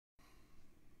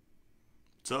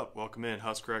What's up? Welcome in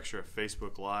Husker Extra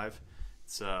Facebook Live.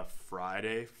 It's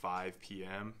Friday, 5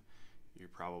 p.m. You're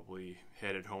probably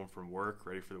headed home from work,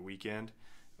 ready for the weekend.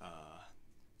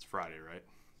 It's Friday, right?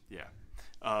 Yeah.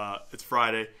 It's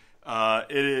Friday.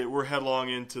 We're headlong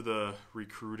into the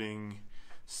recruiting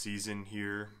season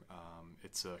here.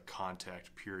 It's a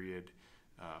contact period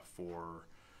for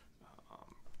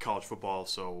college football,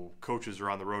 so coaches are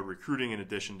on the road recruiting in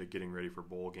addition to getting ready for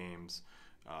bowl games,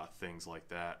 things like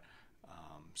that.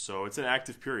 So it's an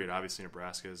active period. Obviously,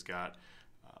 Nebraska has got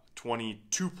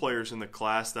 22 players in the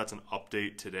class. That's an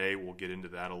update today. We'll get into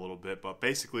that a little bit. But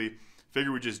basically,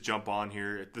 figure we just jump on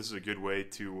here. This is a good way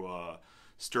to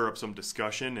stir up some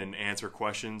discussion and answer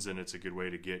questions, and it's a good way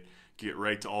to get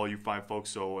right to all you fine folks.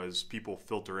 So as people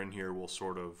filter in here, we'll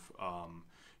sort of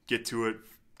get to it.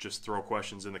 Just throw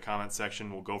questions in the comment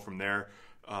section. We'll go from there.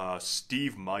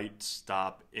 Steve might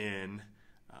stop in.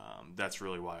 That's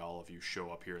really why all of you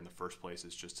show up here in the first place,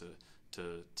 is just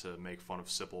to make fun of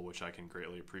Sipple, which I can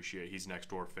greatly appreciate. He's next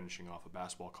door finishing off a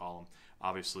basketball column.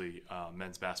 Obviously,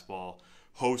 men's basketball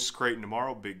hosts Creighton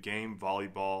tomorrow. Big game.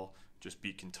 Volleyball just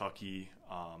beat Kentucky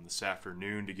this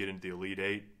afternoon to get into the Elite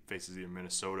Eight. Faces either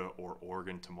Minnesota or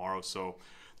Oregon tomorrow. So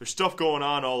there's stuff going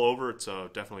on all over. It's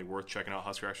definitely worth checking out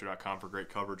HuskerExtra.com for great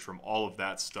coverage from all of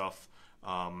that stuff.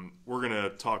 We're going to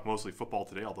talk mostly football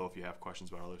today, although if you have questions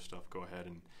about other stuff, go ahead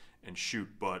and shoot.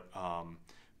 But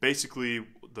basically,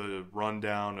 the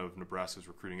rundown of Nebraska's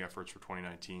recruiting efforts for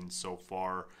 2019 so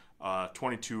far,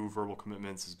 22 verbal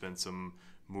commitments. Has been some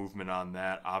movement on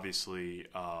that. Obviously,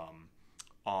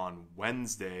 on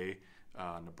Wednesday,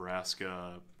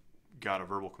 Nebraska got a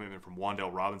verbal commitment from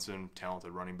Wan'Dale Robinson,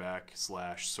 talented running back /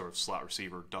 sort of slot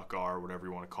receiver, duck R, whatever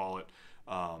you want to call it,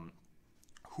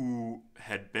 who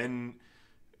had been –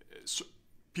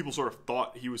 people sort of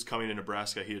thought he was coming to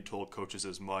Nebraska. He had told coaches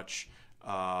as much,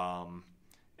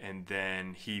 and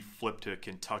then he flipped to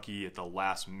Kentucky at the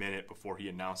last minute before he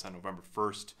announced on November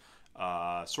 1st.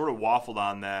 Sort of waffled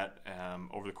on that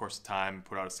over the course of time,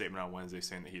 put out a statement on Wednesday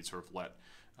saying that he had sort of let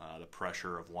the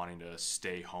pressure of wanting to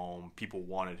stay home. People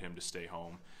wanted him to stay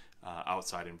home.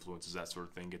 Outside influences, that sort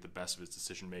of thing, get the best of his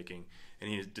decision making, and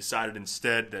he decided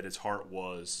instead that his heart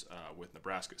was with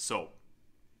Nebraska. So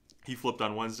he flipped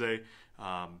on Wednesday.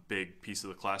 Big piece of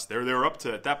the class there. They were up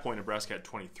to, at that point, Nebraska had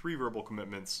 23 verbal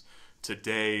commitments.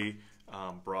 Today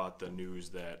brought the news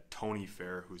that Tony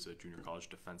Fair, who's a junior college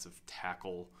defensive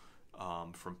tackle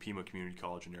from Pima Community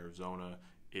College in Arizona,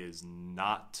 is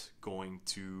not going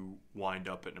to wind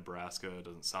up at Nebraska. It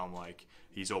doesn't sound like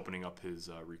he's opening up his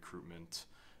recruitment.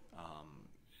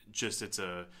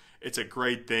 It's a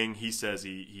great thing. He says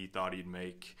he thought he'd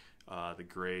make the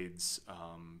grades,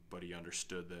 but he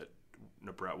understood that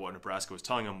what Nebraska was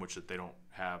telling him, which that they don't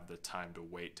have the time to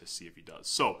wait to see if he does.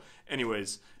 So,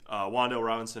 anyways, Wan'Dale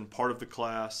Robinson, part of the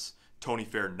class. Tony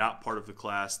Fair, not part of the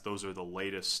class. Those are the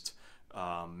latest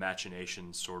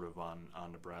machinations sort of on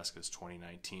Nebraska's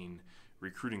 2019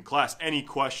 recruiting class. Any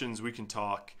questions, we can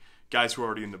talk. Guys who are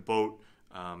already in the boat,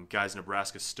 guys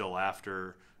Nebraska's still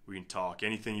after, we can talk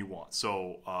anything you want.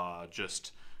 So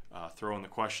just throw in the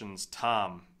questions.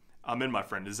 Tom, I'm in, my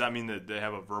friend. Does that mean that they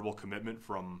have a verbal commitment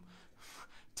from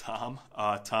Tom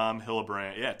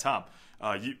Hillebrand? Yeah, Tom.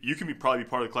 You can probably be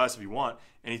part of the class if you want.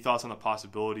 Any thoughts on the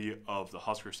possibility of the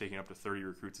Huskers taking up to 30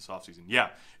 recruits this offseason? Yeah,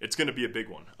 it's going to be a big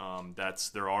one.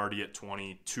 They're already at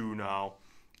 22 now.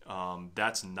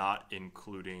 That's not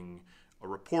including a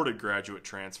reported graduate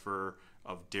transfer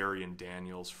of Darian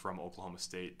Daniels from Oklahoma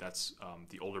State. That's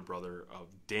the older brother of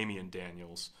Damian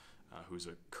Daniels, who's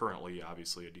currently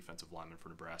obviously a defensive lineman for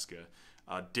Nebraska.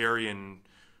 Darian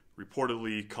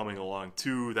reportedly coming along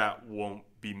too. That won't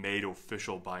be made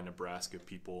official by Nebraska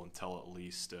people until at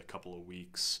least a couple of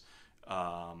weeks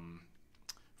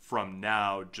from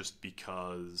now, just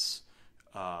because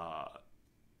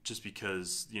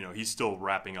he's still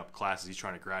wrapping up classes. He's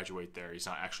trying to graduate there. He's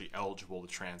not actually eligible to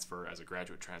transfer as a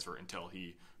graduate transfer until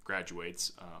he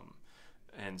graduates.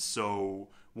 And so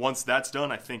once that's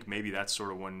done, I think maybe that's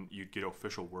sort of when you'd get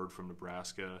official word from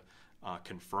Nebraska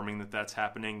confirming that that's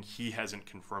happening. He hasn't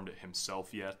confirmed it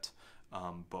himself yet,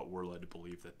 but we're led to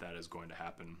believe that that is going to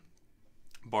happen,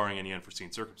 barring any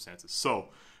unforeseen circumstances. So,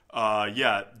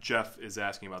 Jeff is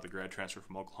asking about the grad transfer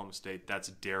from Oklahoma State. That's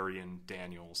Darian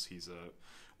Daniels. He's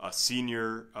a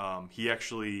senior. He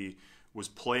actually was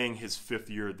playing his fifth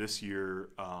year this year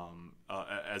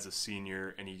as a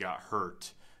senior, and he got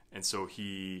hurt. And so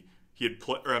he'd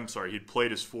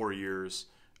played his 4 years.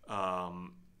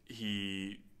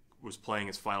 He was playing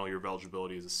his final year of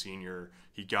eligibility as a senior.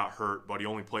 He got hurt, but he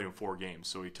only played in 4 games,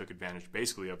 so he took advantage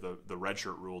basically of the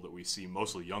redshirt rule that we see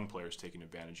mostly young players taking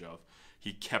advantage of.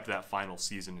 He kept that final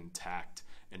season intact,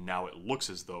 and now it looks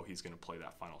as though he's going to play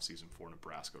that final season for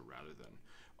Nebraska rather than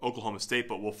Oklahoma State,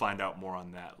 but we'll find out more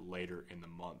on that later in the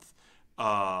month.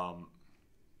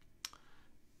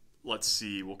 Let's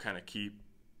see. We'll kind of keep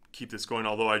this going,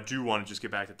 although I do want to just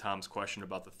get back to Tom's question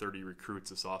about the 30 recruits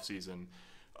this offseason.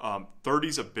 30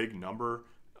 is a big number,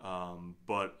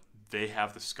 but they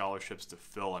have the scholarships to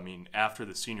fill. I mean, after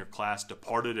the senior class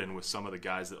departed and with some of the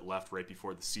guys that left right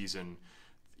before the season,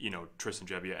 Tristan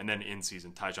Gebbia, and then in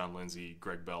season, Tyjon Lindsey,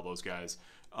 Greg Bell, those guys,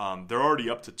 they're already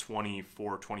up to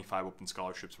 24, 25 open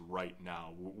scholarships right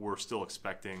now. We're still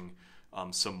expecting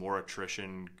some more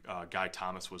attrition. Guy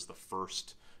Thomas was the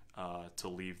first to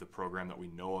leave the program that we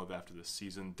know of after this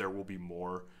season. There will be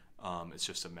more. It's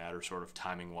just a matter sort of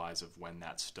timing-wise of when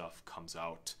that stuff comes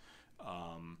out.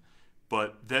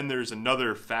 But then there's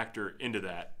another factor into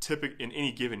that. In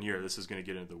any given year, this is going to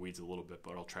get into the weeds a little bit,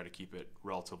 but I'll try to keep it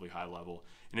relatively high level.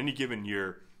 In any given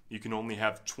year, you can only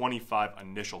have 25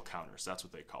 initial counters. That's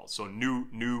what they call it. So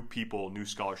new people, new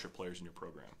scholarship players in your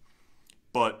program.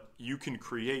 But you can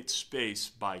create space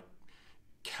by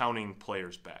counting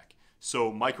players back. So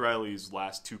Mike Riley's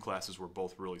last 2 classes were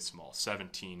both really small,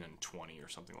 17 and 20 or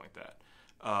something like that.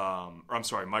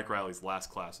 Mike Riley's last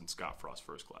class and Scott Frost's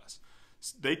first class.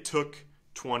 They took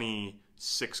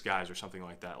 26 guys or something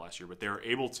like that last year, but they were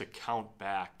able to count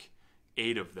back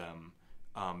 8 of them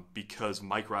because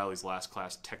Mike Riley's last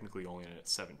class technically only ended at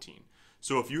 17.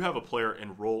 So if you have a player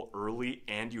enroll early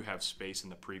and you have space in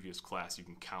the previous class, you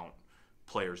can count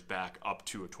players back up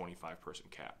to a 25-person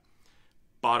cap.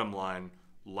 Bottom line,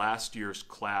 last year's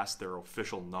class, their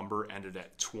official number ended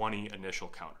at 20 initial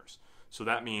counters. So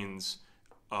that means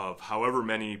of however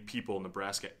many people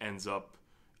Nebraska ends up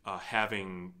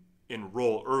having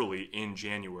enroll early in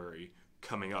January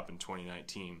coming up in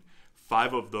 2019,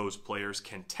 5 of those players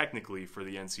can technically, for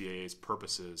the NCAA's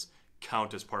purposes,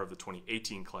 count as part of the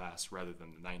 2018 class rather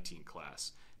than the 19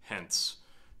 class. Hence,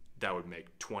 that would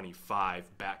make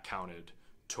 25 back counted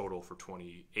total for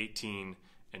 2018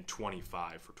 and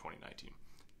 25 for 2019.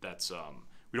 That's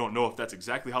we don't know if that's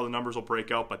exactly how the numbers will break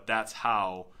out, but that's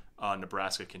how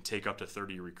Nebraska can take up to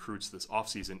 30 recruits this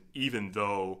offseason, even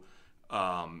though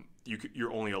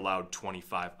you're only allowed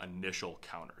 25 initial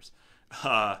counters.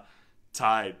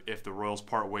 Ty, if the Royals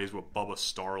part ways with Bubba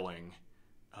Starling,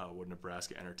 would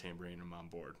Nebraska entertain bringing him on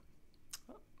board?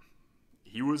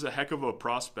 He was a heck of a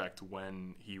prospect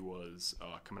when he was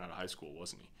coming out of high school,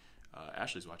 wasn't he?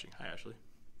 Ashley's watching. Hi, Ashley.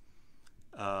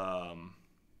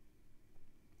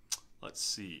 Let's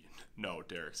see. No,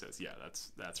 Derek says, yeah,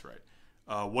 that's right.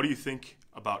 What do you think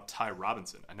about Ty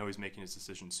Robinson? I know he's making his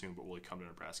decision soon, but will he come to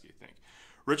Nebraska, you think?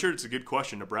 Richard, it's a good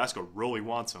question. Nebraska really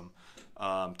wants him.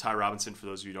 Ty Robinson, for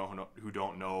those of you who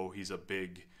don't know, he's a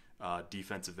big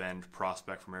defensive end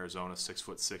prospect from Arizona,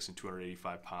 6'6" and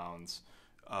 285 pounds.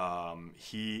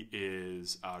 He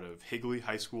is out of Higley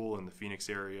High School in the Phoenix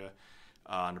area.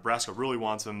 Nebraska really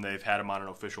wants him. They've had him on an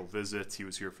official visit. He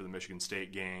was here for the Michigan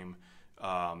State game.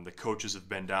 The coaches have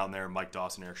been down there. Mike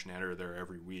Dawson, Eric Schneider are there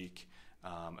every week.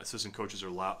 Assistant coaches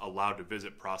are allowed to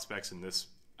visit prospects in this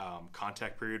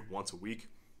contact period once a week.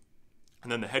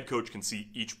 And then the head coach can see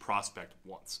each prospect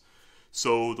once.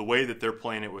 So the way that they're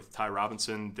playing it with Ty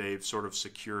Robinson, they've sort of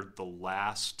secured the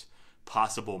last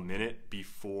possible minute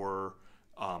before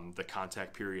the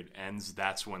contact period ends.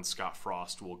 That's when Scott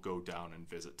Frost will go down and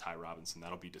visit Ty Robinson.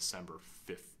 That'll be December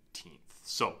 15th.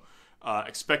 So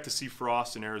expect to see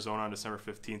Frost in Arizona on December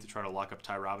 15th to try to lock up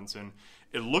Ty Robinson.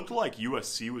 It looked like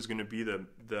USC was going to be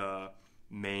the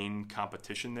main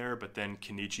competition there, but then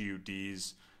Kenichi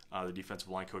Udeze, the defensive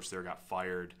line coach there, got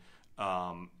fired.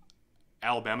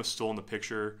 Alabama's still in the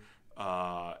picture,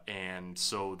 and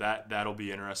so that'll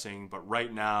be interesting. But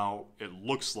right now, it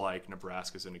looks like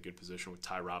Nebraska's in a good position with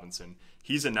Ty Robinson.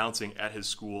 He's announcing at his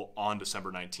school on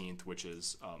December 19th, which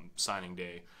is signing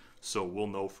day. So we'll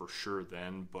know for sure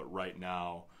then. But right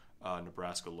now,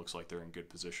 Nebraska looks like they're in good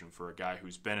position for a guy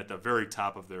who's been at the very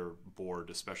top of their board,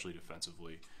 especially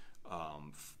defensively,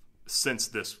 since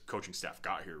this coaching staff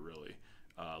got here, really,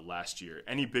 last year.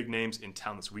 Any big names in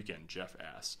town this weekend? Jeff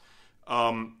asks.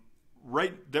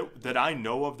 That I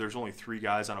know of, there's only 3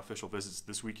 guys on official visits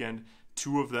this weekend.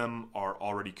 2 of them are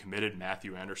already committed,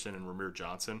 Matthew Anderson and Ramir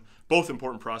Johnson. Both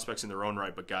important prospects in their own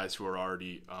right, but guys who are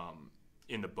already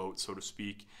in the boat, so to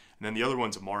speak. And then the other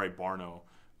one's Amare Barno.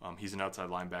 He's an outside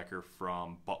linebacker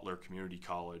from Butler Community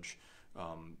College.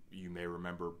 You may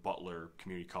remember Butler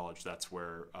Community College. That's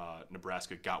where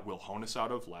Nebraska got Will Honus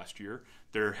out of last year.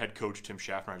 Their head coach, Tim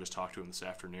Schaffner, I just talked to him this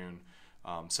afternoon,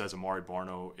 says Amari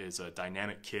Barno is a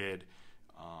dynamic kid.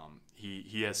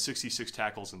 He has 66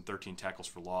 tackles and 13 tackles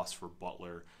for loss for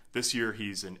Butler. This year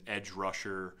he's an edge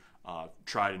rusher,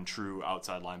 tried and true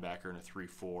outside linebacker in a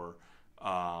 3-4.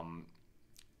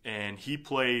 And he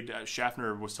played,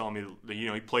 Schaffner was telling me, that,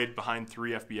 he played behind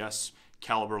 3 FBS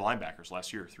caliber linebackers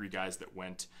last year, 3 guys that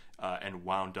went and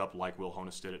wound up like Will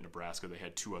Honus did at Nebraska. They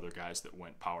had 2 other guys that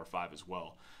went Power 5 as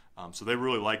well. So they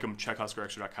really like him. Check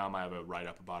HuskerExtra.com. I have a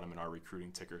write-up about him in our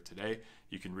recruiting ticker today.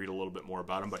 You can read a little bit more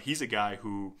about him. But he's a guy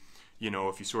who,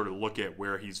 if you sort of look at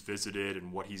where he's visited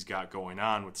and what he's got going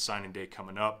on with signing day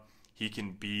coming up, he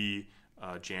can be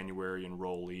a January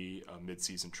enrollee, a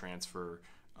midseason transfer.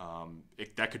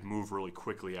 That could move really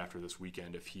quickly after this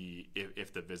weekend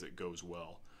if the visit goes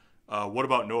well. What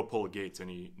about Noah Pola-Gates?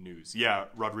 Any news? Yeah,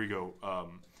 Rodrigo.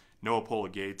 Noah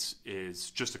Pola-Gates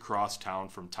is just across town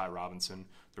from Ty Robinson.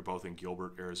 They're both in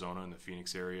Gilbert, Arizona, in the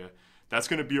Phoenix area. That's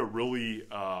going to be a really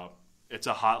it's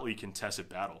a hotly contested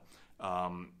battle.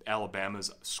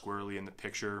 Alabama's squarely in the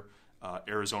picture.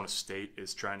 Arizona State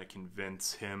is trying to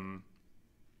convince him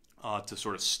to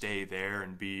sort of stay there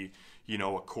and be,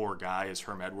 a core guy as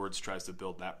Herm Edwards tries to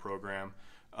build that program.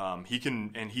 I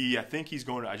think he's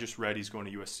going to, I just read he's going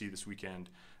to USC this weekend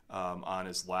on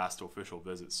his last official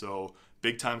visit. So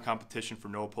big time competition for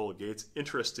Noah Pola-Gates.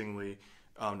 Interestingly,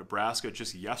 Nebraska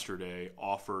just yesterday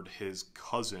offered his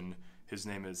cousin, his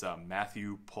name is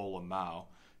Matthew Pola-Mao,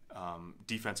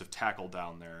 defensive tackle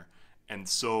down there. And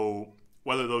so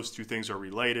whether those two things are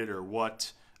related or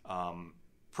what,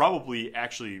 probably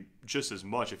actually just as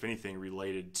much, if anything,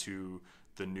 related to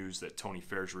the news that Tony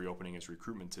Fair's reopening his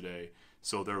recruitment today.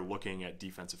 So they're looking at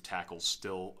defensive tackles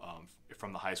still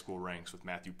from the high school ranks with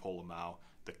Matthew Pola-Mao,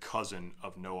 the cousin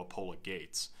of Noah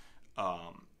Pola-Gates.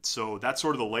 So that's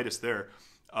sort of the latest there.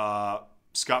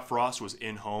 Scott Frost was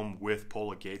in home with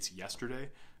Pola-Gates yesterday.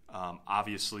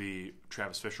 Obviously,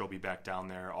 Travis Fisher will be back down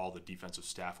there. All the defensive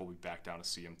staff will be back down to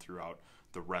see him throughout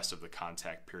the rest of the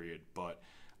contact period. But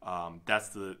that's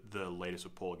the latest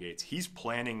with Pola-Gates. He's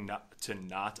planning to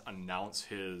not announce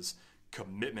his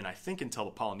commitment, I think, until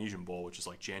the Polynesian Bowl, which is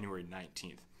like January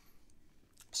 19th.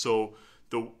 So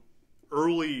the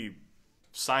early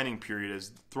signing period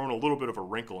has thrown a little bit of a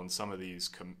wrinkle in some of these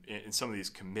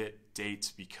commit dates,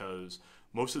 because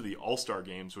most of the All-Star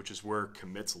games, which is where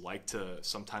commits like to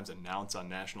sometimes announce on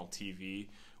national TV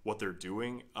what they're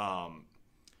doing,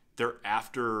 they're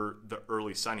after the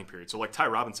early signing period. So like Ty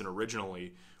Robinson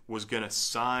originally was going to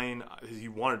sign, he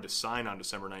wanted to sign on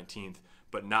December 19th,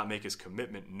 but not make his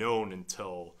commitment known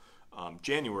until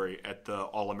January at the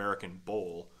All-American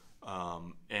Bowl.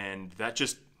 And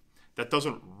that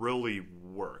doesn't really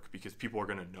work, because people are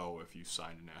going to know if you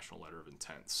signed a national letter of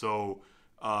intent. So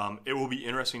it will be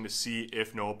interesting to see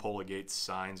if Noah Pola-Gates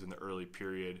signs in the early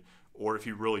period, or if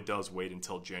he really does wait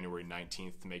until January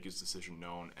 19th to make his decision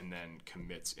known and then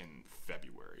commits in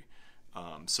February.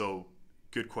 So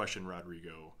good question,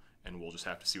 Rodrigo, and we'll just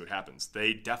have to see what happens.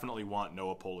 They definitely want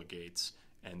Noah Pola-Gates,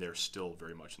 and they're still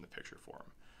very much in the picture for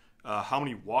him. How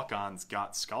many walk-ons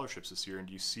got scholarships this year, and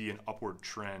do you see an upward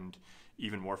trend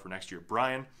even more for next year?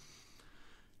 Brian,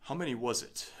 how many was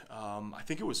it? I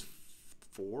think it was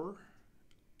 4.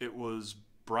 It was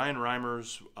Brian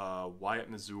Reimers,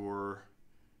 Wyatt Mazur.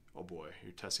 Oh boy,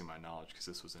 you're testing my knowledge because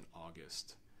this was in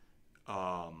August.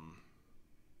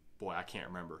 Boy, I can't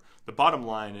remember. The bottom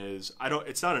line is,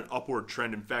 it's not an upward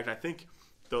trend. In fact, I think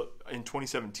in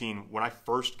 2017, when I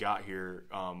first got here,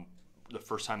 the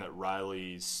first time that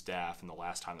Riley's staff and the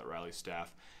last time that Riley's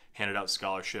staff handed out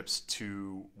scholarships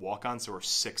to walk-ons, there were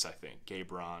 6, I think.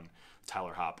 Gabriel,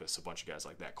 Tyler Hoppus, a bunch of guys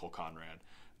like that, Cole Conrad.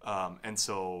 And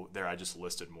so there I just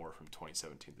listed more from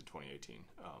 2017 to 2018,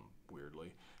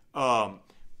 weirdly.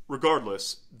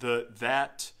 Regardless,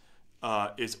 that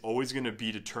is always going to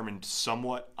be determined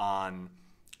somewhat on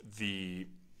the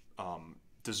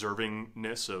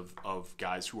deservingness of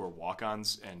guys who are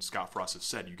walk-ons. And Scott Frost has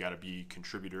said you got to be a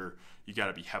contributor, you got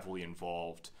to be heavily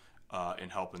involved in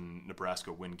helping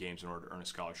Nebraska win games in order to earn a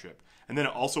scholarship. And then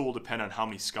it also will depend on how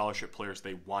many scholarship players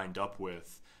they wind up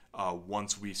with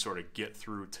once we sort of get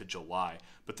through to July.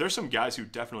 But there's some guys who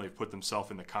definitely have put themselves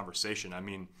in the conversation. I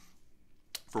mean,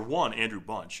 for one, Andrew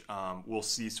Bunch. We'll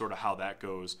see sort of how that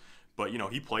goes. But,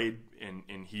 he played,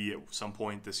 and he at some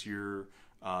point this year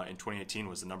in 2018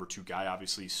 was the number 2 guy.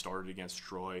 Obviously, he started against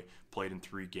Troy, played in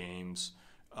 3 games.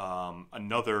 So,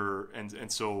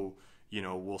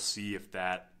 we'll see if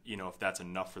if that's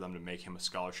enough for them to make him a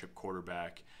scholarship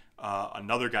quarterback.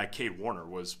 Another guy, Cade Warner,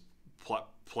 was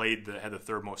had the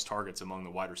third most targets among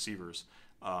the wide receivers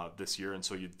this year, and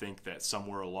so you'd think that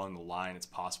somewhere along the line it's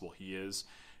possible he is.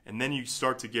 And then you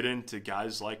start to get into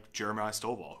guys like Jeremiah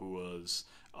Stovall, who was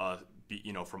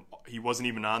he wasn't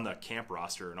even on the camp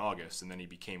roster in August, and then he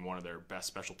became one of their best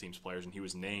special teams players, and he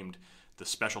was named the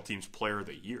special teams player of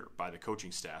the year by the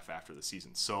coaching staff after the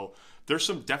season. So there's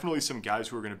definitely some guys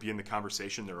who are going to be in the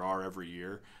conversation. There are every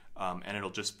year, and it'll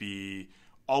just be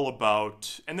all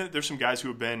about. And then there's some guys who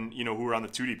have been, who were on the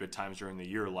two deep at times during the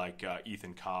year, like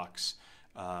Ethan Cox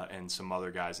and some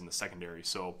other guys in the secondary.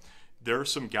 So there are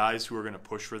some guys who are going to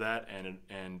push for that,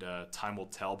 and time will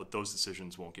tell. But those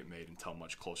decisions won't get made until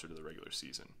much closer to the regular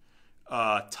season.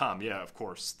 Tom, yeah, of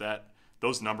course,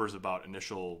 those numbers about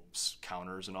initial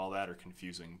counters and all that are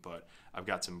confusing, but I've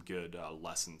got some good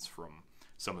lessons from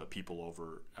some of the people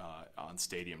over on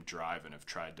Stadium Drive and have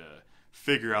tried to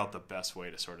figure out the best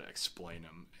way to sort of explain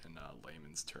them in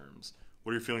layman's terms.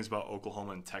 What are your feelings about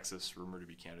Oklahoma and Texas rumored to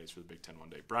be candidates for the Big Ten one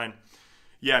day? Brian,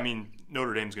 yeah, I mean,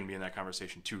 Notre Dame's going to be in that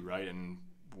conversation too, right? And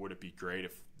would it be great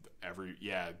if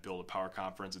build a power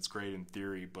conference? It's great in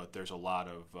theory, but there's a lot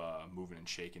of moving and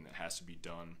shaking that has to be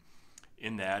done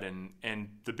in that. And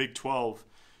the Big 12,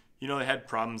 they had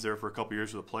problems there for a couple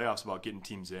years with the playoffs about getting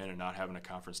teams in and not having a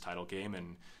conference title game,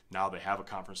 and now they have a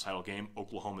conference title game.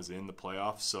 Oklahoma's in the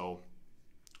playoffs, so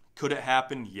could it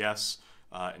happen? Yes.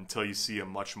 Until you see a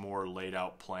much more laid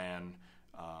out plan,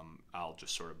 I'll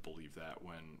just sort of believe that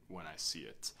when I see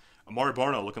it. Amari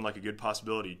Barno looking like a good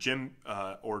possibility. Jim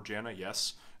or Jana,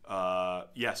 yes.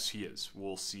 Yes, he is.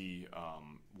 We'll see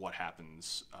what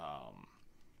happens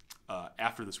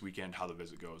after this weekend, how the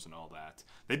visit goes and all that.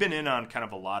 They've been in on kind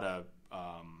of a lot of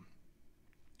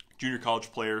junior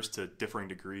college players to differing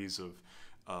degrees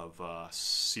of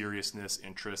seriousness,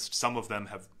 interest. Some of them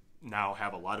now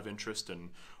have a lot of interest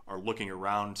and are looking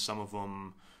around. Some of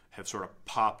them have sort of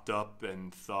popped up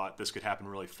and thought this could happen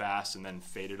really fast and then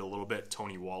faded a little bit.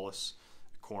 Tony Wallace,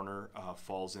 corner,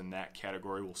 falls in that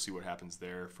category. We'll see what happens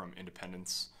there from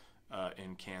Independence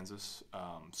in Kansas.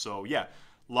 So, yeah,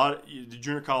 the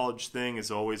junior college thing is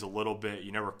always a little bit,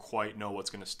 you never quite know what's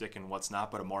going to stick and what's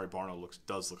not, but Amari Barno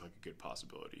does look like a good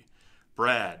possibility.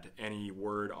 Brad, any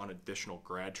word on additional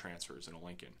grad transfers in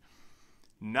Lincoln?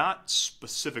 Not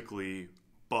specifically,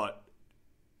 but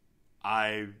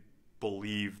I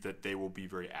believe that they will be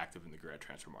very active in the grad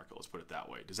transfer market. Let's put it that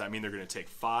way. Does that mean they're going to take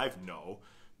 5? No.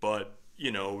 But,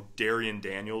 Darian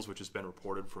Daniels, which has been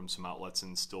reported from some outlets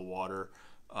in Stillwater,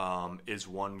 is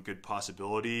one good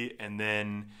possibility. And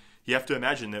then you have to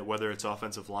imagine that whether it's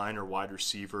offensive line or wide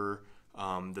receiver,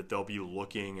 that they'll be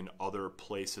looking in other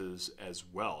places as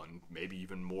well, and maybe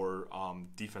even more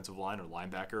defensive line or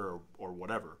linebacker or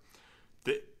whatever.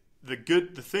 The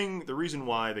reason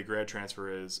why the grad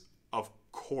transfer is, of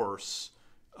course,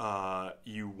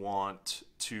 you want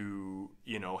to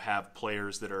have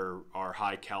players that are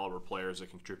high caliber players that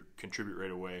can contribute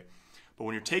right away. But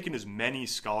when you're taking as many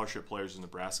scholarship players as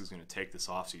Nebraska is going to take this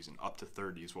offseason, up to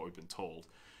 30 is what we've been told,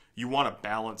 you want to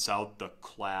balance out the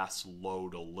class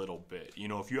load a little bit.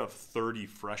 If you have 30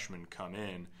 freshmen come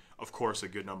in, of course a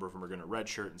good number of them are going to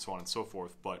redshirt and so on and so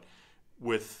forth, but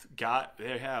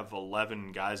they have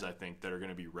 11 guys, I think, that are going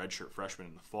to be redshirt freshmen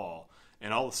in the fall.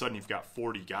 And all of a sudden you've got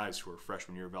 40 guys who are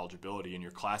freshman year of eligibility, and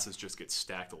your classes just get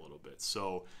stacked a little bit.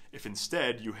 So if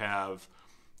instead you have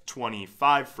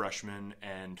 25 freshmen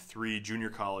and 3 junior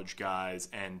college guys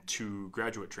and 2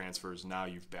 graduate transfers, now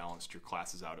you've balanced your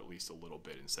classes out at least a little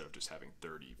bit instead of just having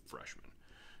 30 freshmen.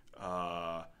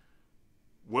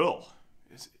 Will,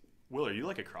 are you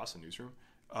across the newsroom?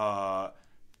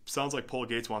 Sounds like Paul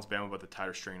Gates wants Bama, but the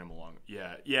Tigers stringing him along.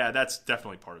 Yeah, that's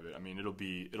definitely part of it. I mean, it'll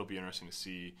be interesting to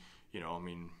see.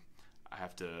 I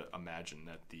have to imagine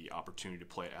that the opportunity to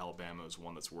play Alabama is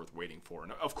one that's worth waiting for.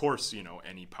 And of course,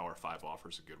 any Power 5 offer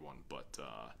is a good one, but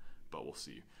we'll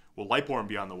see. Will Lightbourne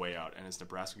be on the way out, and is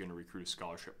Nebraska going to recruit a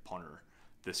scholarship punter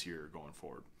this year going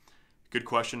forward? Good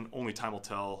question. Only time will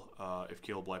tell if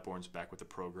Caleb Lightbourne's back with the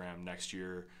program next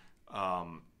year.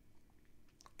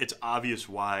 It's obvious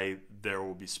why there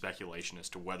will be speculation as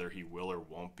to whether he will or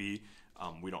won't be.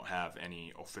 We don't have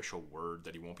any official word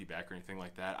that he won't be back or anything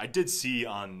like that. I did see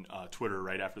on Twitter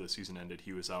right after the season ended,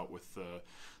 he was out with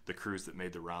the crews that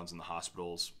made the rounds in the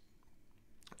hospitals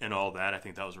and all that. I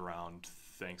think that was around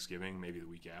Thanksgiving, maybe the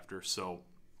week after. So,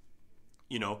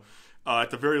 at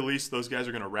the very least, those guys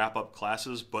are going to wrap up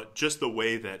classes, but just the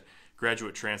way that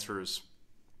graduate transfers,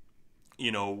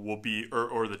 will be,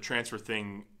 or the transfer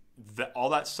thing,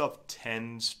 all that stuff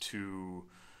tends to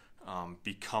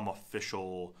become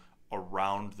official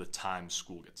around the time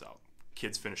school gets out.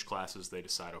 kids finish classes, they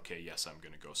decide, okay, yes, I'm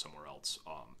going to go somewhere else,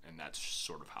 and that's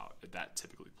sort of how that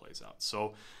typically plays out.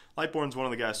 So Lightbourne's one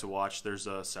of the guys to watch. There's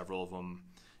several of them.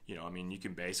 I mean, you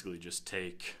can basically just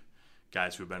take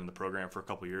guys who have been in the program for a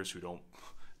couple of years who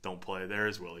don't play.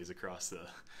 There's Will. He's across the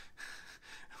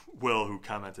Will, who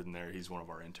commented in there. He's one of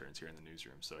our interns here in the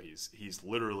newsroom. So he's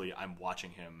literally, I'm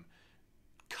watching him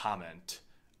comment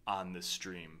on this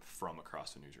stream from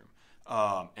across the newsroom.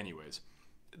 Anyways,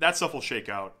 that stuff will shake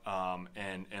out,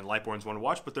 and Lightbourne's one to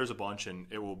watch, but there's a bunch, and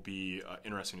it will be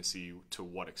interesting to see to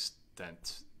what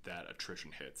extent that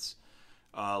attrition hits.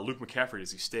 Luke McCaffrey,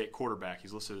 does he stay at quarterback?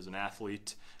 He's listed as an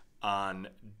athlete on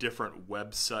different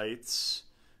websites,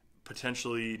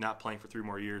 potentially not playing for 3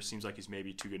 more years. Seems like he's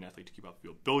maybe too good an athlete to keep off the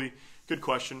field. Billy, good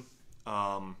question.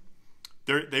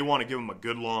 They want to give him a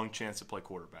good long chance to play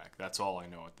quarterback. That's all I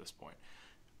know at this point.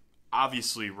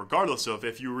 Obviously, regardless of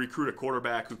if you recruit a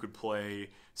quarterback who could play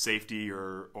safety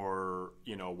or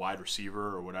wide receiver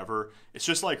or whatever, it's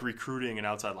just like recruiting an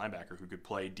outside linebacker who could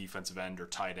play defensive end or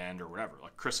tight end or whatever.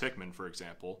 Like Chris Hickman, for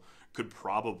example, could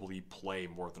probably play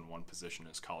more than one position in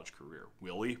his college career.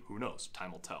 Will he? Who knows?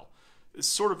 Time will tell. It's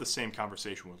sort of the same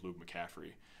conversation with Luke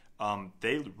McCaffrey.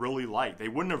 They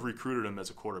wouldn't have recruited him as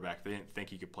a quarterback. They didn't think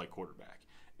he could play quarterback.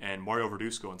 And Mario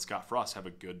Verduzco and Scott Frost have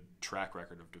a good track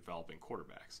record of developing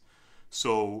quarterbacks.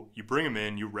 So you bring him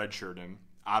in, you redshirt him.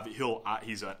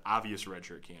 He's an obvious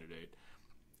redshirt candidate.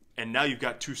 And now you've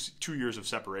got two years of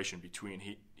separation between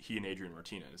he and Adrian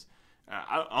Martinez.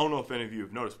 I don't know if any of you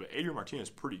have noticed, but Adrian Martinez is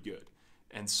pretty good.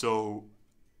 And so,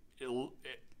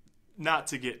 not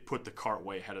to put the cart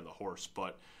way ahead of the horse,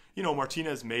 but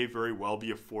Martinez may very well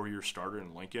be a 4-year starter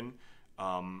in Lincoln.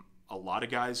 A lot of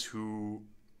guys who,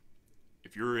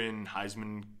 if you're in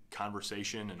Heisman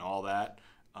conversation and all that,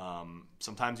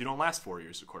 sometimes you don't last 4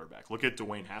 years as a quarterback. Look at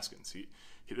Dwayne Haskins.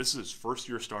 This is his first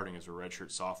year starting as a redshirt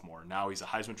sophomore. Now he's a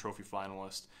Heisman Trophy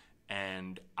finalist,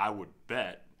 and I would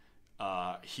bet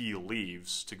he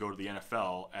leaves to go to the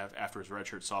NFL after his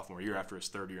redshirt sophomore year, after his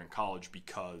 3rd year in college,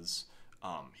 because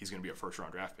he's going to be a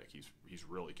first-round draft pick. He's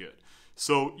really good.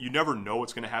 So you never know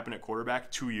what's going to happen at quarterback.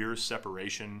 2 years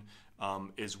separation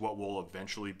is what will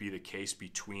eventually be the case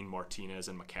between Martinez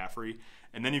and McCaffrey.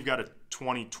 And then you've got a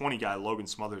 2020 guy, Logan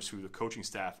Smothers, who the coaching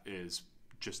staff is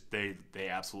just, they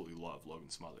absolutely love Logan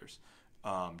Smothers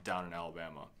down in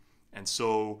Alabama. And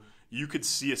so you could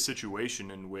see a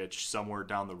situation in which somewhere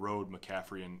down the road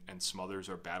McCaffrey and Smothers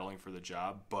are battling for the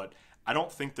job. But I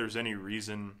don't think there's any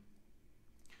reason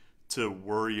to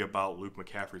worry about Luke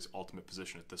McCaffrey's ultimate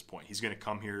position at this point. He's going to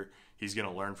come here. He's going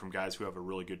to learn from guys who have a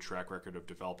really good track record of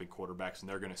developing quarterbacks, and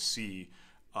they're going to see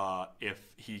if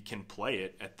he can play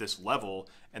it at this level,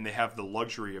 and they have the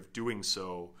luxury of doing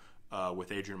so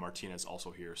with Adrian Martinez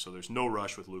also here. So there's no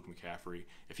rush with Luke McCaffrey.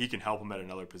 If he can help him at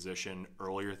another position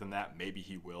earlier than that, maybe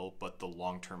he will, but the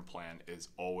long-term plan is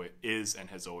and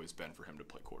has always been for him to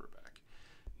play quarterback.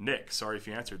 Nick, sorry if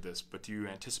you answered this, but do you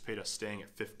anticipate us staying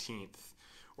at 15th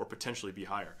or potentially be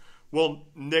higher? Well,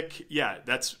 Nick, yeah,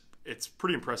 it's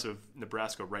pretty impressive.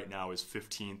 Nebraska right now is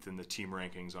 15th in the team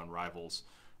rankings on Rivals,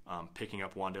 picking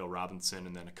up Wan'Dale Robinson,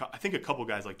 and then I think a couple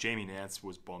guys like Jamie Nance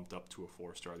was bumped up to a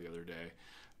 4-star the other day.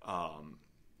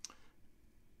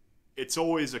 It's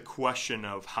always a question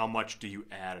of how much do you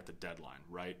add at the deadline,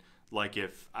 right? Like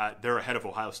if they're ahead of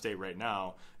Ohio State right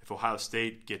now, if Ohio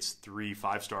State gets 3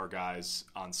 5-star guys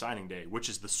on signing day, which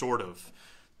is the sort of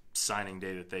signing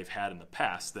day that they've had in the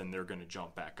past, then they're going to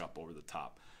jump back up over the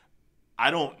top. I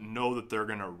don't know that they're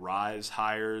going to rise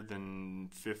higher than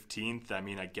 15th. I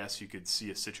mean, I guess you could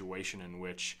see a situation in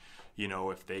which,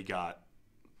 if they got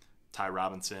Ty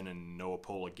Robinson and Noah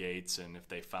Pola Gates, and if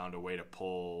they found a way to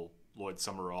pull Lloyd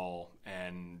Summerall,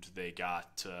 and they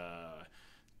got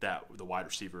the wide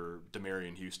receiver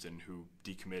Demarion Houston, who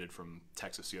decommitted from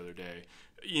Texas the other day.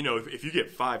 If you get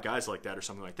 5 guys like that or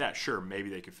something like that, sure, maybe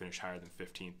they could finish higher than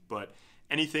 15th. But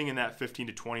anything in that 15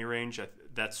 to 20 range,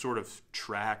 that's sort of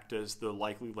tracked as the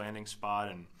likely landing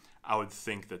spot, and I would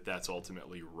think that that's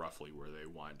ultimately roughly where they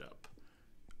wind up.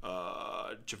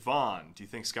 Javon, do you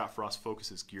think Scott Frost's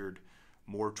focus is geared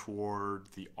more toward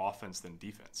the offense than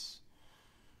defense?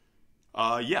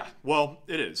 Yeah, well,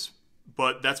 it is.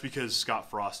 But that's because Scott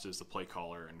Frost is the play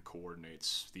caller and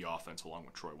coordinates the offense along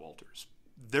with Troy Walters.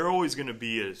 They're always going to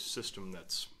be a system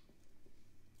that's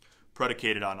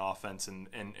predicated on offense, and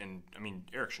I mean,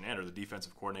 Eric Shenander, the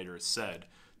defensive coordinator, has said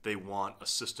they want a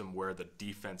system where the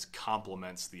defense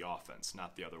complements the offense,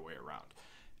 not the other way around.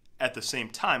 At the same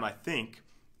time, I think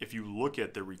if you look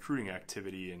at the recruiting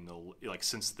activity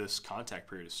since this contact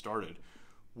period has started,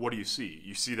 what do you see?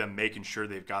 You see them making sure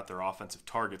they've got their offensive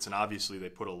targets, and obviously they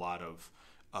put a lot of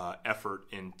effort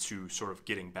into sort of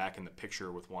getting back in the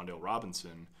picture with Wan'Dale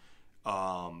Robinson.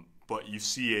 But you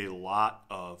see a lot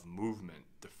of movement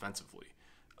defensively.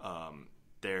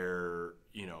 They're,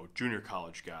 junior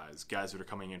college guys that are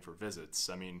coming in for visits.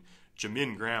 I mean,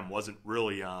 Jamin Graham wasn't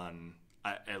really on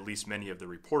at least many of the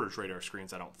reporters' radar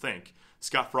screens, I don't think.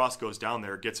 Scott Frost goes down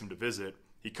there, gets him to visit.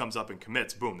 He comes up and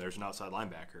commits. Boom, there's an outside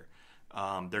linebacker.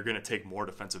 They're going to take more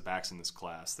defensive backs in this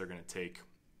class. They're going to take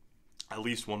at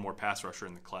least one more pass rusher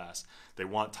in the class. They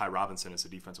want Ty Robinson as a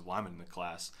defensive lineman in the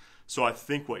class. So I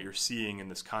think what you're seeing in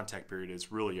this contact period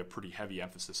is really a pretty heavy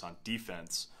emphasis on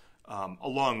defense,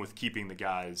 along with keeping the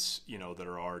guys, that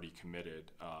are already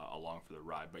committed along for the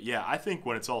ride. But yeah, I think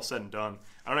when it's all said and done,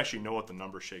 I don't actually know what the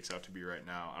number shakes out to be right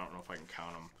now. I don't know if I can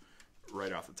count them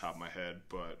right off the top of my head,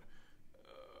 but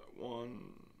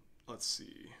let's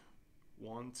see,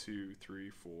 1, 2, 3,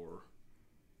 4,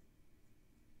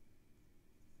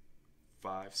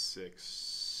 5, 6,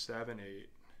 7, 8,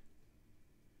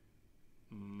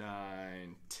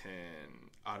 9, 10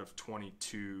 out of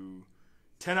 22.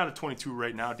 10 out of 22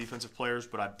 right now defensive players,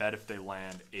 but I bet if they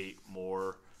land 8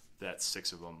 more, that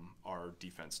 6 of them are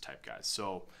defense type guys.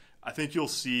 So I think you'll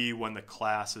see when the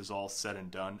class is all said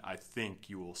and done, I think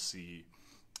you will see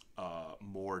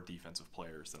more defensive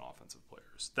players than offensive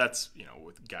players. That's,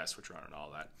 with guys switch around and all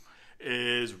that.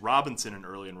 Is Robinson an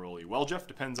early enrollee? Well, Jeff,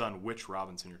 depends on which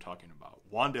Robinson you're talking about.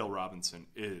 Wan'Dale Robinson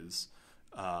is,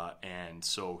 and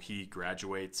so he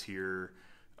graduates here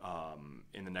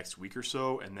in the next week or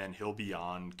so, and then he'll be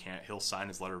he'll sign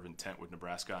his letter of intent with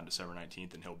Nebraska on December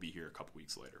 19th, and he'll be here a couple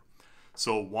weeks later.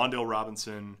 So Wan'Dale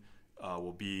Robinson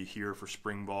will be here for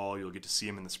spring ball. You'll get to see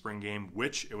him in the spring game,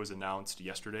 which it was announced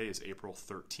yesterday is April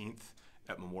 13th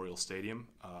at Memorial Stadium.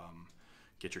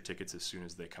 Get your tickets as soon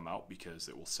as they come out because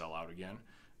it will sell out again.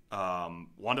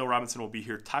 Wan'Dale Robinson will be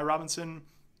here. Ty Robinson,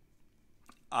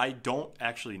 I don't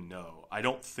actually know. I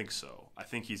don't think so. I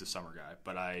think he's a summer guy,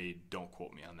 but don't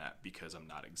quote me on that because I'm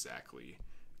not exactly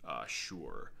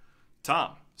sure.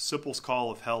 Tom, Sipple's call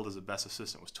of Held as a best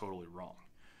assistant was totally wrong.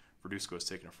 Verduzco has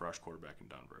taken a fresh quarterback and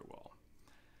done very well.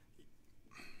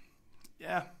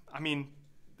 Yeah, I mean,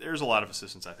 there's a lot of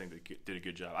assistants I think that did a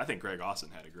good job. I think Greg Austin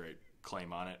had a great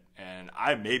claim on it, and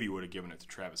I maybe would have given it to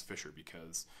Travis Fisher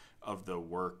because of the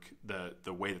work, the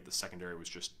way that the secondary was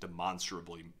just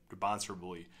demonstrably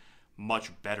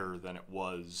much better than it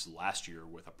was last year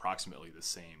with approximately the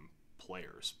same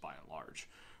players by and large.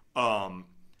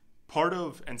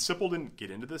 And Sipple didn't get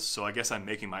into this, so I guess I'm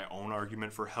making my own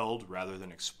argument for Held rather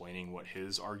than explaining what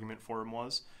his argument for him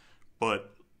was.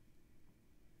 But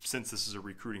since this is a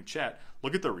recruiting chat,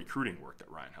 look at the recruiting work that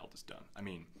Ryan Held has done. I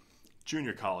mean,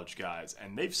 junior college guys,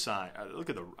 and they've signed.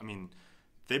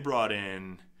 They brought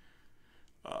in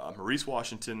Maurice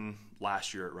Washington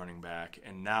last year at running back,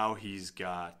 and now he's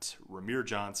got Ramir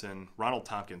Johnson, Ronald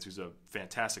Tompkins, who's a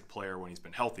fantastic player when he's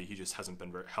been healthy. He just hasn't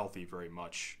been very healthy very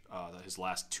much his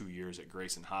last 2 years at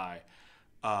Grayson High,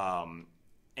 and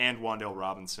Wan'Dale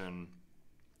Robinson,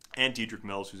 and Dedrick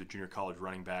Mills, who's a junior college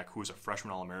running back, who was a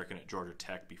freshman All-American at Georgia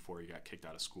Tech before he got kicked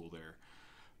out of school there.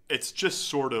 It's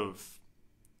just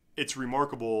it's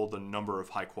remarkable the number of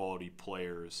high-quality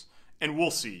players. And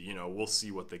we'll see, we'll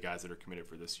see what the guys that are committed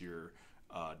for this year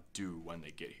do when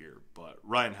they get here. But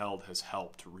Ryan Held has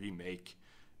helped remake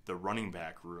the running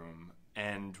back room.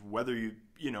 And whether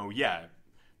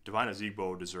Devine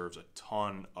Ozigbo deserves a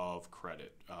ton of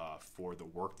credit for the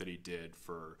work that he did,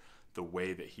 for the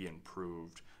way that he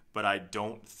improved. But I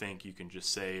don't think you can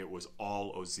just say it was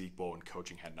all Ozigbo and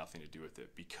coaching had nothing to do with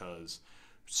it, because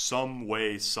some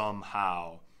way,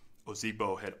 somehow,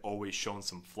 Ozigbo had always shown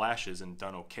some flashes and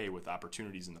done okay with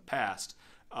opportunities in the past,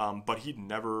 but he'd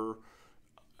never,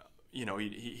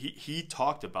 he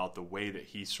talked about the way that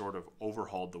he sort of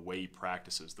overhauled the way he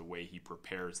practices, the way he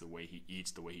prepares, the way he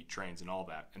eats, the way he trains, and all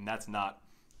that. And that's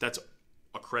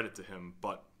a credit to him,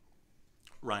 but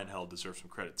Ryan Held deserves some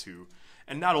credit too.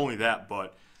 And not only that,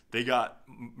 but they got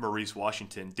Maurice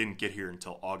Washington, didn't get here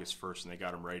until August 1st, and they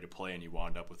got him ready to play, and he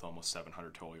wound up with almost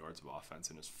 700 total yards of offense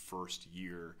in his first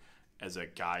year as a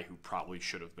guy who probably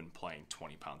should have been playing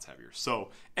 20 pounds heavier. So,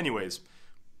 anyways,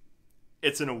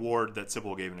 it's an award that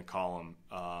Sipple gave in a column.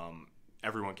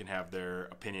 Everyone can have their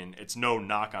opinion. It's no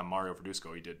knock on Mario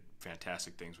Verduzco. He did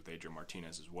fantastic things with Adrian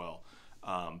Martinez as well.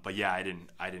 But yeah, I didn't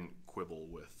quibble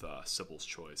with Sipple's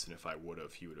choice, and if I would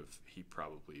have, he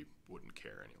probably wouldn't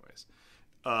care anyways.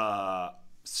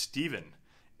 Steven,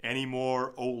 any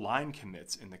more O-line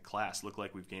commits in the class? Look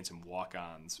like we've gained some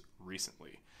walk-ons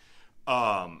recently.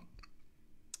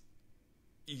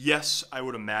 Yes, I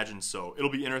would imagine so.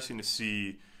 It'll be interesting to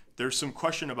see. There's some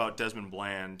question about Desmond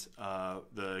Bland,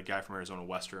 the guy from Arizona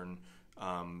Western.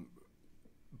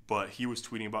 but he was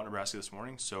tweeting about Nebraska this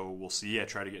morning, so we'll see. I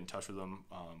tried to get in touch with him.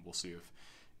 We'll see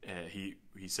if he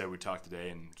said we talked today,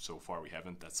 and so far we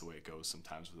haven't. That's the way it goes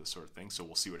sometimes with this sort of thing, so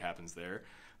we'll see what happens there.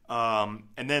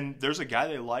 And then there's a guy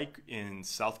they like in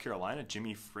South Carolina,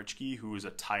 Jimmy Fritschke, who was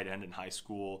a tight end in high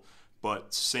school,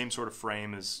 but same sort of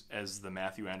frame as the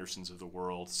Matthew Andersons of the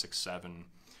world, 6'7",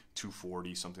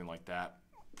 240, something like that.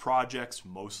 Projects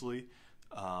mostly.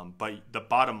 But the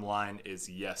bottom line is,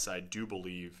 yes, I do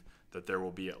believe that there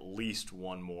will be at least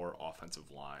one more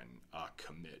offensive line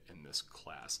commit in this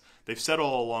class. They've said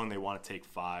all along they want to take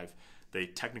 5. They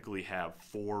technically have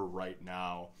 4 right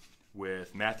now,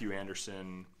 with Matthew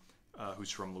Anderson,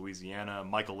 who's from Louisiana,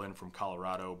 Michael Lynn from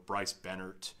Colorado, Bryce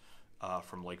Bennert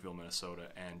from Lakeville, Minnesota,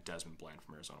 and Desmond Bland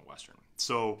from Arizona Western.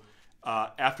 So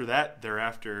after that, they're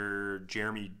after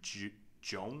Jeremy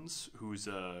Jones, who's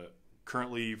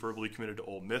currently verbally committed to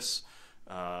Ole Miss.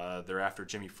 They're after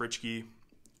Jimmy Fritschke,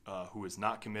 who is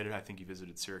not committed. I think he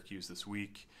visited Syracuse this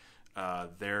week.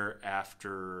 They're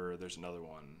after, there's another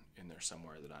one in there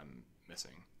somewhere that I'm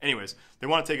missing. Anyways, they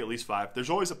want to take at least 5. There's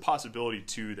always a possibility,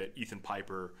 too, that Ethan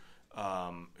Piper,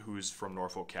 who's from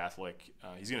Norfolk Catholic,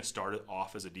 he's going to start it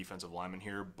off as a defensive lineman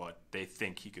here, but they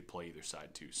think he could play either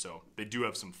side, too. So they do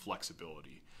have some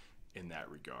flexibility in that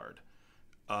regard.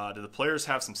 Do the players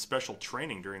have some special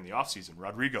training during the offseason?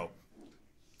 Rodrigo.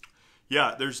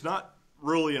 Yeah, there's not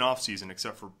really an offseason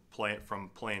except for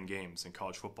playing games in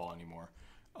college football anymore.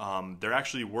 They're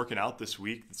actually working out this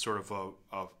week. It's sort of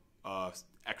a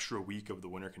extra week of the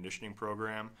winter conditioning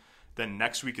program. Then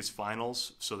next week is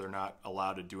finals, so they're not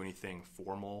allowed to do anything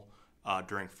formal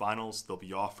during finals. They'll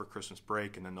be off for Christmas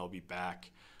break, and then they'll be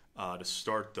back to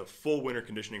start the full winter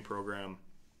conditioning program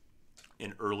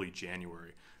in early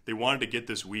January. They wanted to get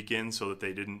this weekend so that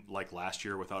they didn't, like last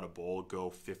year without a bowl, go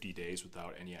 50 days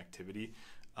without any activity.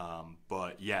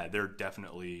 But yeah, there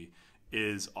definitely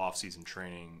is off-season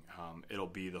training. It'll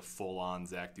be the full-on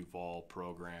Zach Duval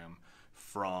program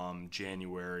from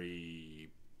January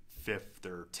 5th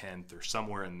or 10th or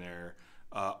somewhere in there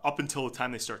up until the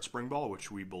time they start spring ball,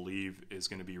 which we believe is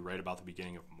going to be right about the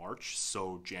beginning of March,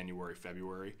 so January,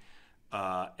 February.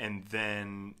 And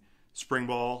then spring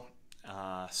ball,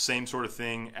 same sort of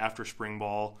thing. After spring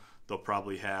ball, they'll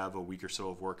probably have a week or so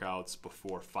of workouts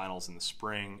before finals in the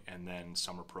spring, and then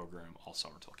summer program all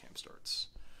summer till camp starts.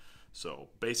 So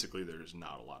basically there's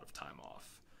not a lot of time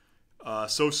off.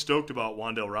 So stoked about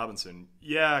Wan'Dale Robinson.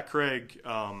 Yeah, Craig,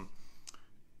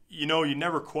 you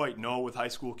never quite know with high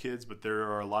school kids, but there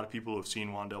are a lot of people who have seen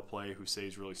Wan'Dale play who say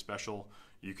he's really special.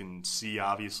 You can see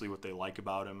obviously what they like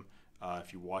about him.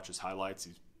 If you watch his highlights,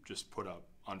 he's just put up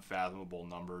unfathomable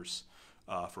numbers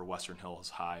for Western Hills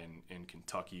High in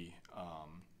Kentucky.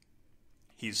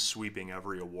 He's sweeping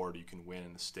every award you can win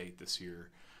in the state this year.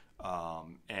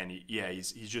 And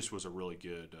he just was a really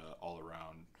good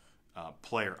all-around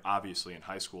player, obviously, in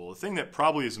high school. The thing that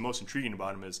probably is the most intriguing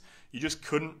about him is you just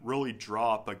couldn't really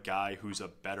draw up a guy who's a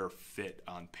better fit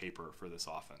on paper for this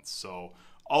offense. So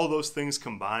all of those things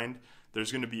combined,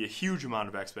 there's going to be a huge amount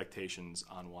of expectations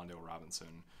on Wan'Dale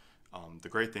Robinson. The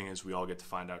great thing is we all get to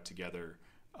find out together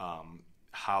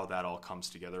how that all comes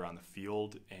together on the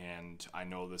field, and I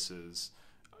know this is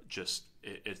just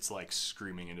it's like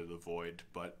screaming into the void,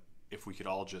 but if we could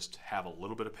all just have a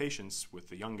little bit of patience with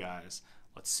the young guys,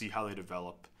 let's see how they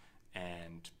develop,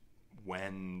 and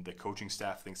when the coaching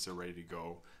staff thinks they're ready to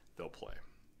go, they'll play.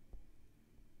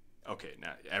 Okay,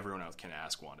 now everyone else can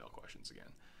ask Wan'Dale questions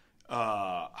again.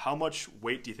 How much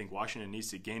weight do you think Washington needs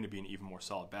to gain to be an even more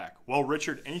solid back? Well,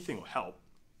 Richard, anything will help.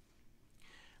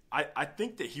 I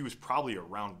think that he was probably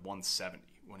around 170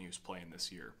 when he was playing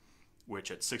this year, which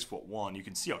at 6'1", you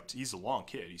can see how he's a long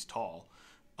kid. He's tall.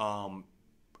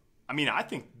 I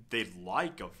think they'd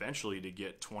like eventually to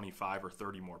get 25 or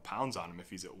 30 more pounds on him if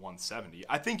he's at 170.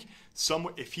 I think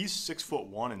if he's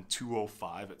 6'1" and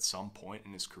 205 at some point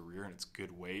in his career and it's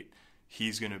good weight,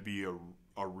 he's going to be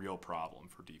a real problem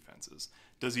for defenses.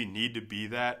 Does he need to be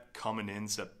that coming in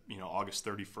August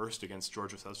 31st against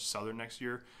Georgia Southern next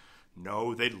year?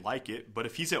 No, they'd like it. But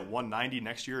if he's at 190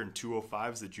 next year and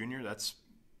 205 as the junior,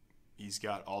 he's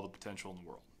got all the potential in the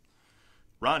world.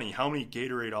 Ronnie, how many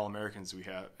Gatorade All-Americans do we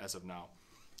have as of now?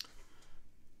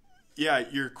 Yeah,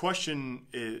 your question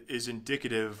is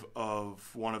indicative of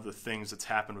one of the things that's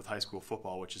happened with high school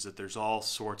football, which is that there's all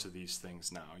sorts of these things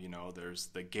now. There's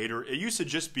the Gatorade. It used to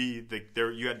just be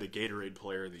you had the Gatorade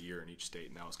Player of the Year in each state,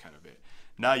 and that was kind of it.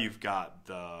 Now you've got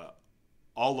the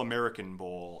All-American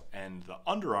Bowl and the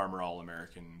Under Armour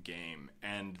All-American game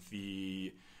and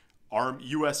the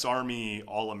U.S. Army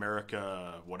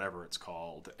All-America, whatever it's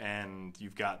called, and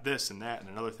you've got this and that and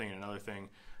another thing and another thing.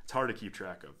 It's hard to keep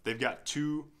track of. They've got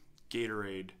 2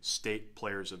 Gatorade State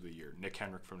Players of the Year. Nick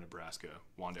Henrich from Nebraska,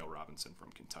 Wan'Dale Robinson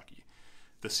from Kentucky.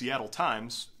 The Seattle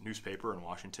Times newspaper in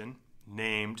Washington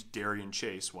named Darian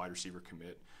Chase, wide receiver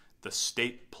commit, the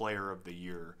State Player of the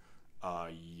Year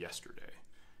yesterday.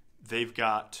 They've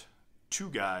got 2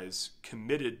 guys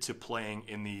committed to playing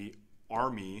in the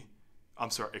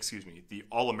the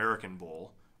All-American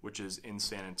Bowl, which is in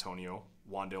San Antonio,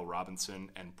 Wan'Dale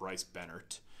Robinson and Bryce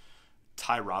Bennert.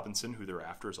 Ty Robinson, who they're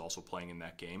after, is also playing in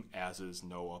that game, as is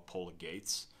Noah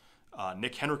Pola-Gates.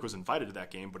 Nick Henrich was invited to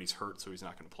that game, but he's hurt, so he's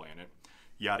not going to play in it.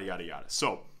 Yada, yada, yada.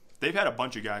 So they've had a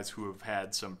bunch of guys who have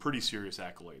had some pretty serious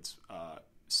accolades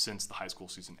since the high school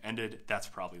season ended. That's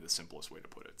probably the simplest way to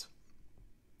put it.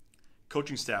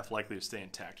 Coaching staff likely to stay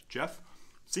intact. Jeff?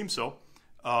 Seems so.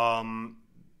 I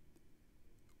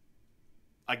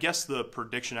guess the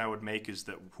prediction I would make is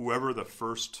that whatever the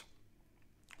first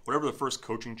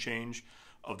coaching change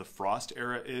of the Frost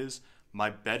era is, my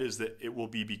bet is that it will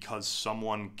be because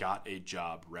someone got a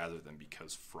job rather than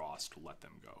because Frost let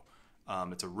them go.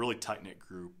 It's a really tight-knit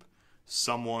group.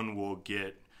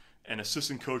 An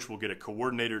assistant coach will get a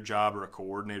coordinator job, or a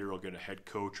coordinator will get a head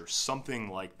coach, or something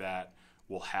like that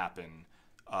will happen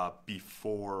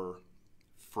before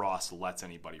Frost lets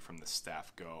anybody from the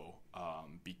staff go,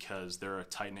 because they're a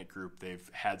tight-knit group. They've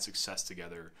had success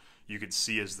together. You could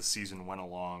see as the season went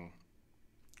along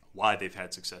why they've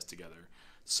had success together.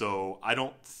 So I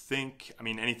don't think,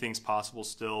 anything's possible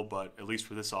still, but at least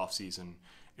for this offseason,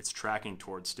 it's tracking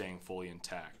towards staying fully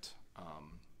intact,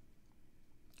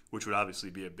 which would obviously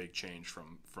be a big change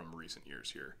from recent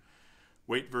years here.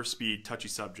 Weight versus speed, touchy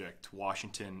subject.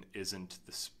 Washington isn't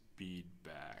the speed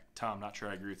back. Tom, not sure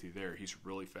I agree with you there. He's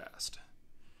really fast.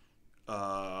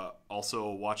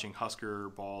 Also, watching Husker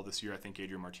ball this year, I think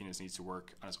Adrian Martinez needs to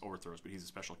work on his overthrows, but he's a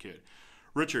special kid.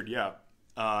 Richard, yeah.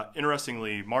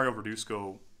 Interestingly, Mario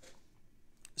Verduzco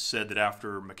said that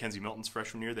after Mackenzie Milton's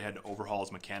freshman year, they had to overhaul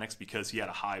his mechanics because he had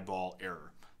a high ball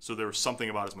error. So there was something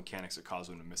about his mechanics that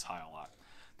caused him to miss high a lot.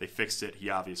 They fixed it. He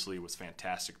obviously was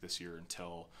fantastic this year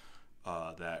until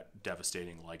that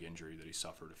devastating leg injury that he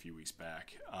suffered a few weeks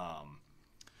back.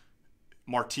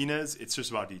 Martinez, it's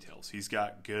just about details. He's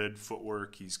got good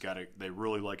footwork. They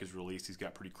really like his release. He's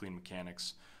got pretty clean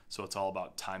mechanics. So it's all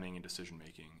about timing and decision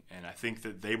making. And I think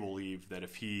that they believe that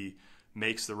if he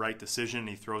makes the right decision and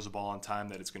he throws the ball on time,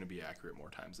 that it's going to be accurate more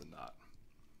times than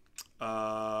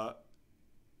not.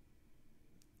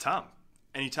 Tom,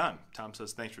 anytime. Tom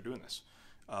says, thanks for doing this.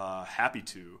 Happy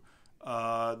to.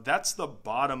 That's the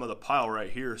bottom of the pile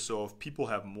right here. So if people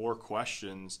have more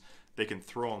questions, they can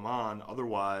throw them on.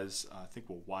 Otherwise, I think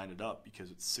we'll wind it up because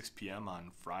it's 6 p.m.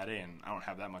 on Friday, and I don't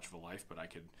have that much of a life, but I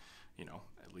could,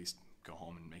 at least go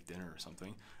home and make dinner or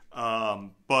something.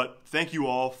 But thank you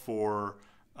all for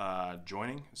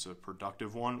joining. It's a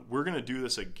productive one. We're going to do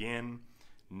this again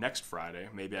next Friday.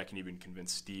 Maybe I can even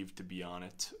convince Steve to be on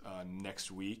it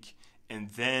next week. And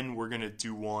then we're going to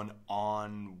do one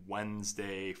on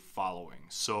Wednesday following.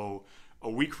 So a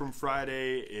week from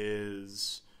Friday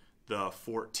is the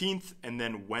 14th, and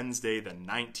then Wednesday the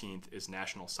 19th is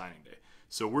National Signing Day.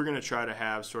 So we're going to try to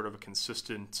have sort of a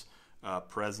consistent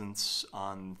presence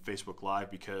on Facebook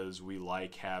Live because we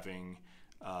like having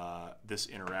this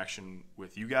interaction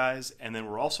with you guys. And then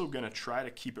we're also going to try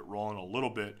to keep it rolling a little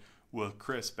bit with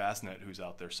Chris Bassnett, who's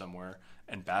out there somewhere,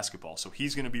 and basketball. So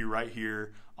he's going to be right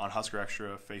here on Husker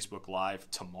Extra Facebook Live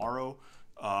tomorrow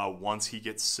once he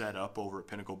gets set up over at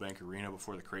Pinnacle Bank Arena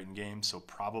before the Creighton game. So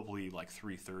probably like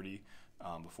 3:30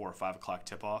 before a 5 o'clock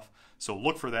tip-off. So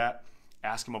look for that.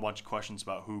 Ask him a bunch of questions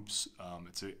about hoops.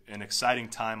 It's an exciting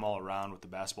time all around with the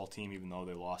basketball team, even though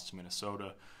they lost to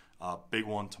Minnesota. Big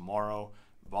one tomorrow.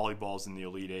 Volleyball's in the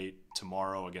Elite Eight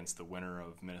tomorrow against the winner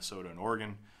of Minnesota and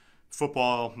Oregon.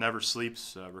 Football never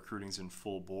sleeps. Recruiting's in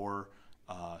full bore.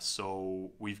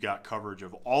 So we've got coverage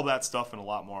of all that stuff and a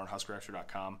lot more on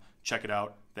HuskerExtra.com. Check it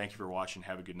out. Thank you for watching.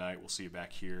 Have a good night. We'll see you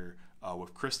back here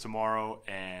with Chris tomorrow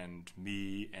and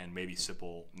me and maybe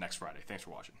Sipple next Friday. Thanks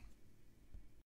for watching.